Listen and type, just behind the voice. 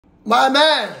My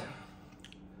man,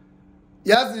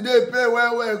 yesterday pay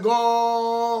well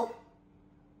gone.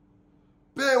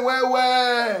 Pay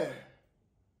well.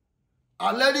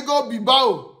 And let it go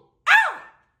Bilbao. Ah!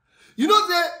 You know,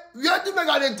 say, we have to make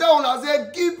a tell and say,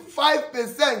 keep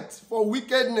 5% for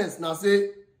wickedness. Now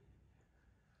say,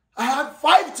 I had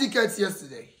 5 tickets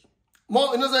yesterday.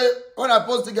 More, you know, say, when I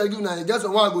post ticket, give now, I guess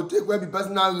one I go take where be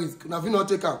personal risk. Now, if you not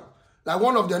take them. Like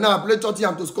one of them now, I play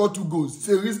Tottenham to score 2 goals. It's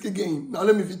a risky game. Now,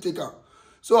 let me take them.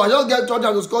 So, I just get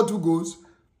Tottenham to score 2 goals.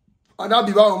 And that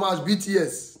Bilbao match,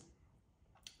 BTS.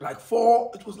 Like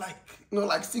 4, it was like,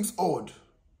 like 6 odd.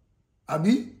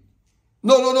 Abi?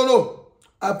 No.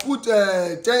 I put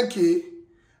 10K.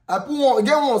 I put one,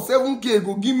 get one 7K,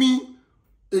 go give me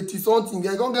 80 something.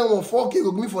 I go get one 4K,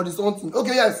 go give me 40 something.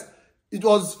 Okay, yes. It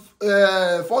was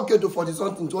 4K to 40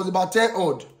 something. It was about 10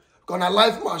 odd. Because a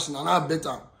live match and now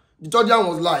better. The third one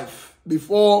was live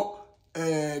before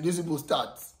these people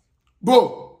start.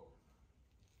 Bro.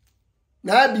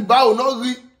 Now Bilbao not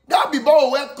read. That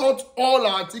Bilbao will cut all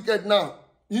our ticket now.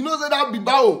 You know that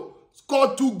Bilbao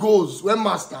scored 2 goals when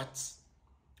match starts.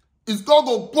 It's going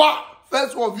to go,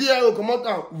 first one, VAO come out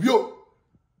and view.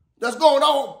 Let's go on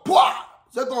that one,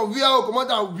 second VAO come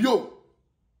out and view.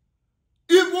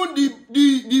 Even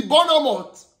the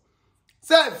Bournemouth,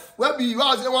 self, where be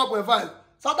 1.5.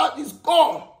 So that is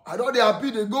score. I know they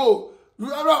happy they go.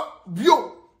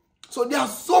 View. So there are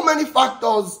so many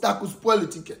factors that could spoil the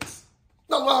tickets.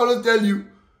 That's why I want to tell you.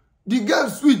 The game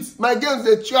sweet. My games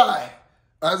they try.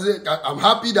 I'm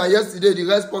happy that yesterday the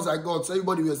response I got, so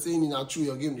everybody was saying in a true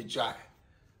your game they try.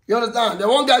 You understand? The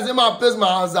one guy say my place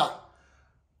my Hazard.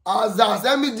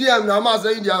 Send me DM now. I'm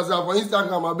saying the Hazard for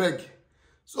Instagram, I beg.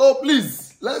 So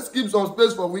please, let's keep some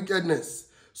space for wickedness.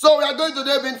 So we are going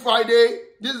today being Friday.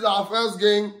 This is our first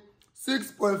game.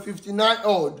 6.59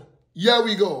 odd. Here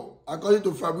we go. According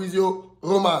to Fabrizio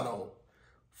Romano.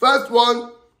 First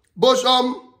one,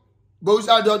 Bochum,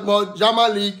 Borussia Dortmund,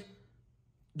 German League,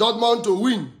 Dortmund to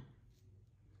win.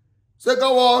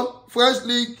 Second one, French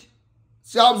League,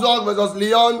 Strasbourg versus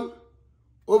Lyon,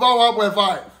 over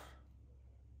 1.5.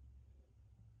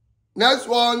 Next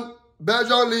one,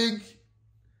 Belgian League,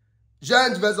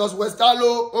 Gent versus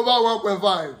Westerlo, over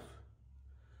 1.5.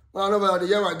 I don't know the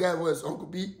year my guy was Uncle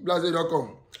P,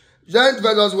 Blaze.com. Gent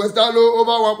versus Westerlo,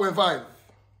 over 1.5.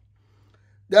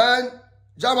 Then,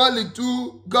 German League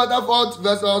 2, Gotterford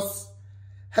versus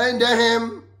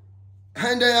Heidenheim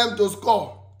to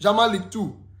score. German League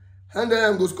 2.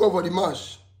 Heidenheim go score for the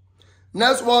match.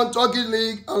 Next one, Turkish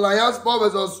League, Alanyaspor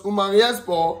versus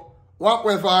Umariyespor,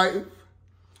 1.5.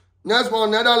 Next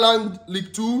one, Netherlands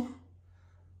League 2,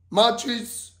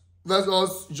 Maastricht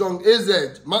versus Jong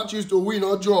AZ. Maastricht to win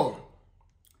or draw.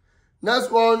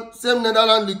 Next one, same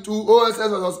Netherlands League 2, OSS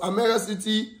versus Almere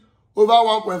City, over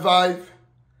 1.5.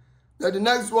 Then the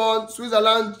next one,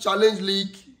 Switzerland Challenge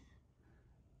League,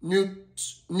 Neuchâtel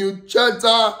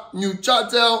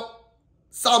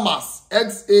Xamax,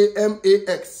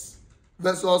 Xamax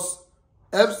versus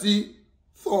FC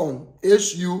Thorn,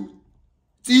 THUN,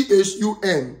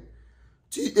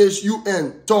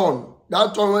 Thorn.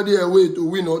 That Thorn where they away to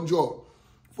win or draw.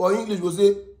 For English, we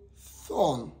say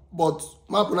Thorn, but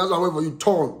my pronunciation way for you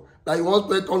Thorn. Like you want to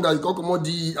play Thorn that you can come on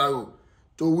DER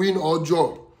to win or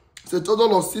draw. It's a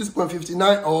total of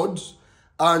 6.59 odds.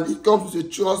 And it comes with a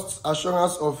trust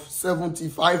assurance of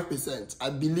 75%. I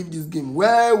believe this game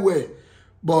well.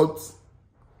 But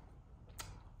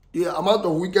the amount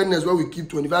of wickedness where we keep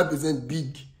 25%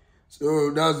 big.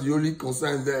 So that's the only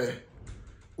concern there.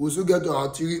 We also get to our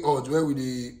 3 odds where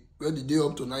the day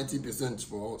up to 90%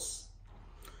 for us.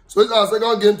 So it's our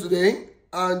second game today.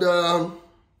 And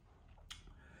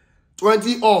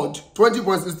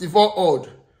 20.64 odd.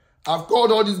 I've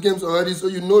called all these games already, so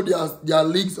you know their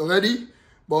leagues already.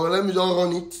 But let me just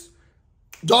run it.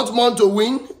 Dortmund to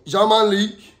win, German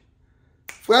League.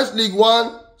 French League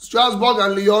 1, Strasbourg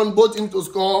and Lyon, both teams to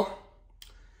score.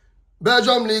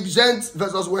 Belgium League, Gent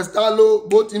versus Westerlo,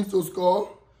 both teams to score.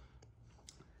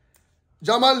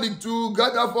 German League 2,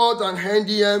 Gotterford and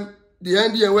Heidenheim. The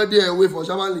Heidenheim were there away for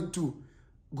German League 2.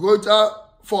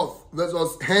 Gotterford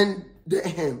versus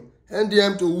Heidenheim.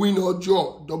 Heidenheim to win or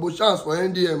draw. Double chance for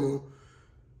Heidenheim.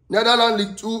 Netherlands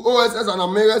League 2, OSS and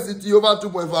Almere City over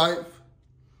 2.5.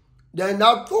 Then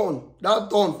that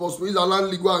turn for Switzerland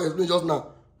League 1 I explained just now.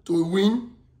 To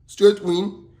win, straight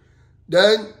win.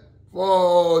 Then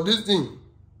for this thing,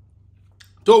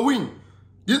 to win.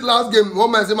 This last game,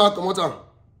 one man say I come out.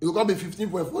 It will be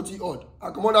 15.40 odd.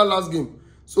 I come out that last game.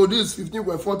 So this is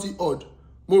 15.40 odd.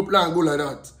 More play and go like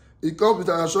that. It comes with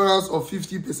an assurance of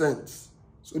 50%.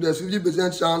 So there's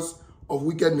 50% chance of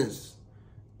wickedness.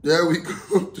 Then we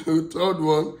go to the third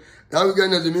one. That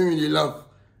wickedness made me laugh.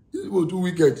 This was too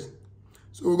wicked.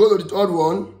 So we go to the third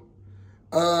one.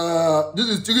 This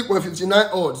is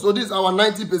 3.59 odd. So this is our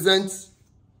 90%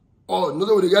 odd.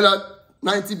 Notice we get that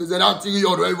 90%, that 3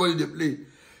 odd where everybody they play.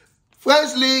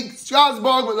 French League,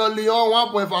 Strasbourg versus Lyon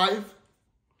 1.5.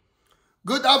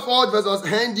 Guttaford versus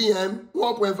Hendiem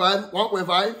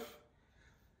 1.5.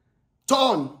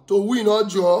 Turn to win or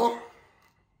draw.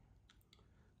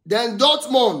 Then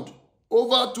Dortmund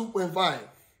over 2.5.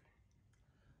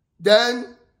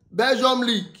 Then Belgium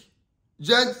League,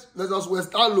 Gent versus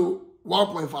Westerlo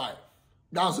 1.5.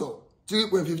 That's all.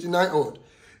 3.59 odd.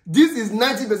 This is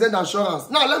 90% assurance.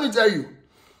 Now let me tell you.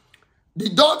 The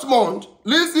Dortmund,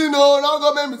 listen, no, not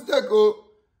gonna make mistake. Oh,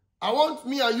 I want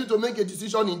me and you to make a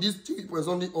decision in this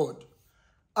 3.something odd.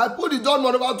 I put the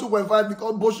Dortmund over 2.5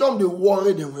 because Bochum they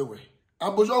worry them way.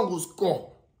 And Bochum will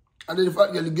score. And they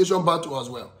fight the relegation battle as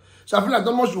well. So I feel like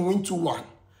Dortmund should win 2-1.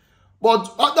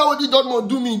 But after what did Dortmund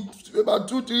do me about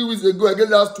 2-3 weeks ago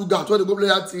against last two guys, where they go play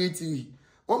that 3-3.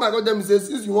 Oh my God, them say,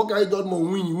 since you want to carry Dortmund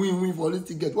win for this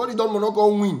ticket, what did Dortmund not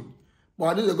going to win? But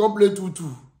at least they can play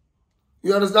 2-2.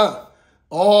 You understand?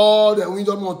 Oh, they win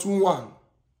Dortmund 2-1.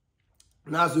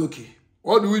 That's okay.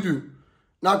 What do we do?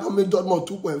 Now can make Dortmund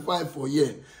 2.5 for a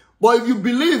year. But if you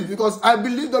believe, because I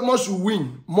believe Dortmund should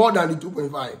win more than the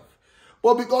 2.5.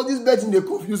 But because this betting, they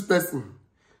confuse person.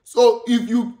 So if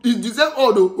the same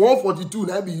order, 142,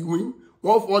 now be you win.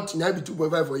 140, now be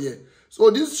 2.5 for a year. So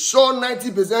this sure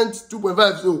 90%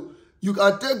 2.5. So you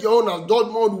can take your own as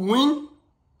Dortmund win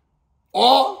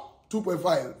or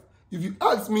 2.5. If you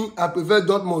ask me, I prefer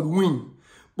Dortmund win.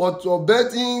 But for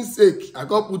betting sake, I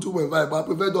can't put 2.5, but I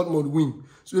prefer Dortmund win.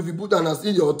 So if you put an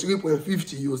asset your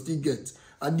 3.50, you'll still get.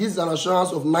 And this is an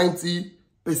assurance of 90%.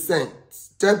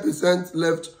 10%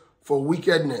 left for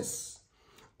wickedness.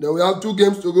 Then we have 2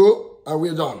 games to go, and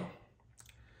we're done.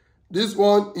 This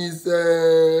one is,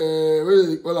 where is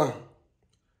it? Hold on.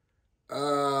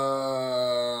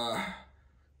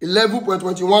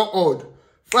 11.21 odd.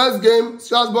 First game,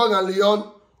 Strasbourg and Lyon,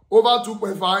 over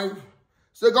 2.5.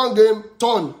 Second game,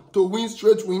 Turn to win,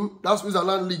 straight win. That's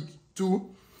Switzerland League 2.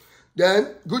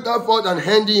 Then, Guttaford and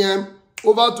Hendiem,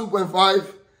 over 2.5.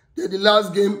 Then the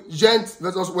last game, Gent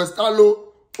versus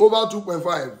Westerlo, over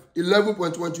 2.5.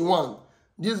 11.21.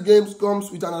 These games comes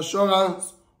with an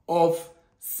assurance of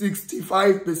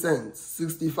 65%.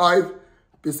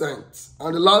 65%.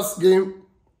 And the last game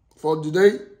for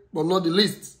today, but not the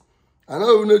least. I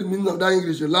don't even know the meaning of that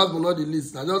English, the last but not the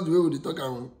least. I just the way we talk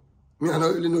around. I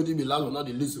don't really know if the last but not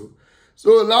the least.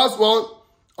 So last one,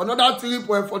 another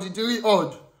 3.43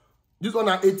 odd. This one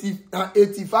at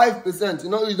 85%. You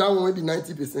know, that one will be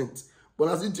 90%. But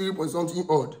I see 3.something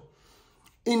odd.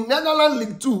 In Netherlands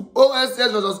League 2,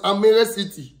 OSS versus Almere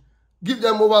City. Give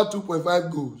them over 2.5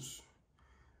 goals.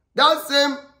 That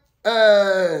same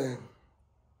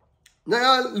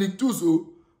Netherlands League 2, so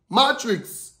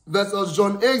Matrix versus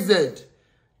John AZ.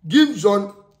 Give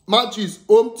John Matrix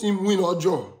home team win or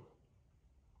draw.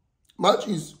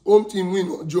 Matrix home team win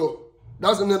or draw.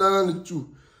 That's in Netherlands League 2.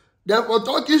 Then for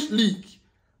Turkish League,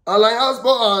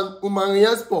 Alanyaspor and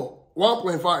Umariyaspor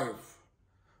 1.5.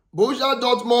 Borussia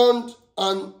Dortmund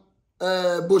and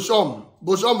Bochum.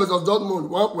 Bochum versus Dortmund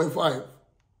 1.5.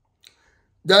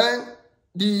 Then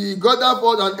the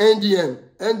Guttaford and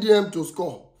NDM to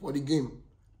score for the game.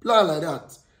 Plan like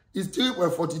that. It's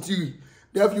 3.43.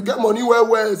 Then if you get money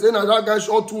well, saying that guy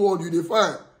shot 2 odd, you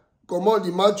define. Come on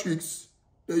the matrix.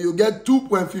 Then you get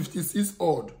 2.56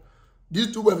 odd. This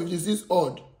 2.56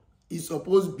 odd is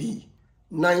supposed to be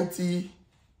 99%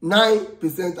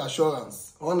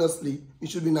 assurance. Honestly, it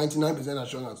should be 99%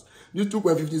 assurance. This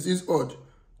 2.56 odd.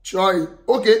 Try.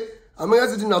 Okay. I'm going to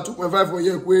sit at 2.5 for a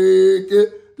year. Okay.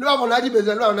 Look at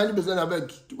 90%, I beg.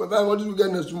 2.5, what did you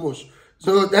get next too much?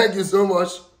 So thank you so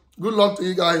much. Good luck to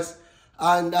you guys.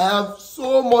 And I have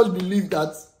so much belief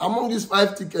that among these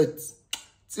 5 tickets,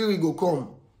 Thierry go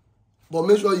come. But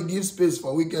make sure you give space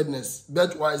for wickedness.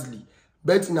 Bet wisely.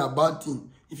 Bet in a bad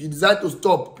thing. If you decide to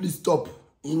stop, please stop.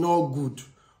 It's not good.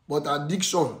 But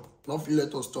addiction, not feel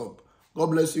let us stop. God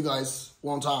bless you guys.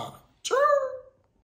 One time.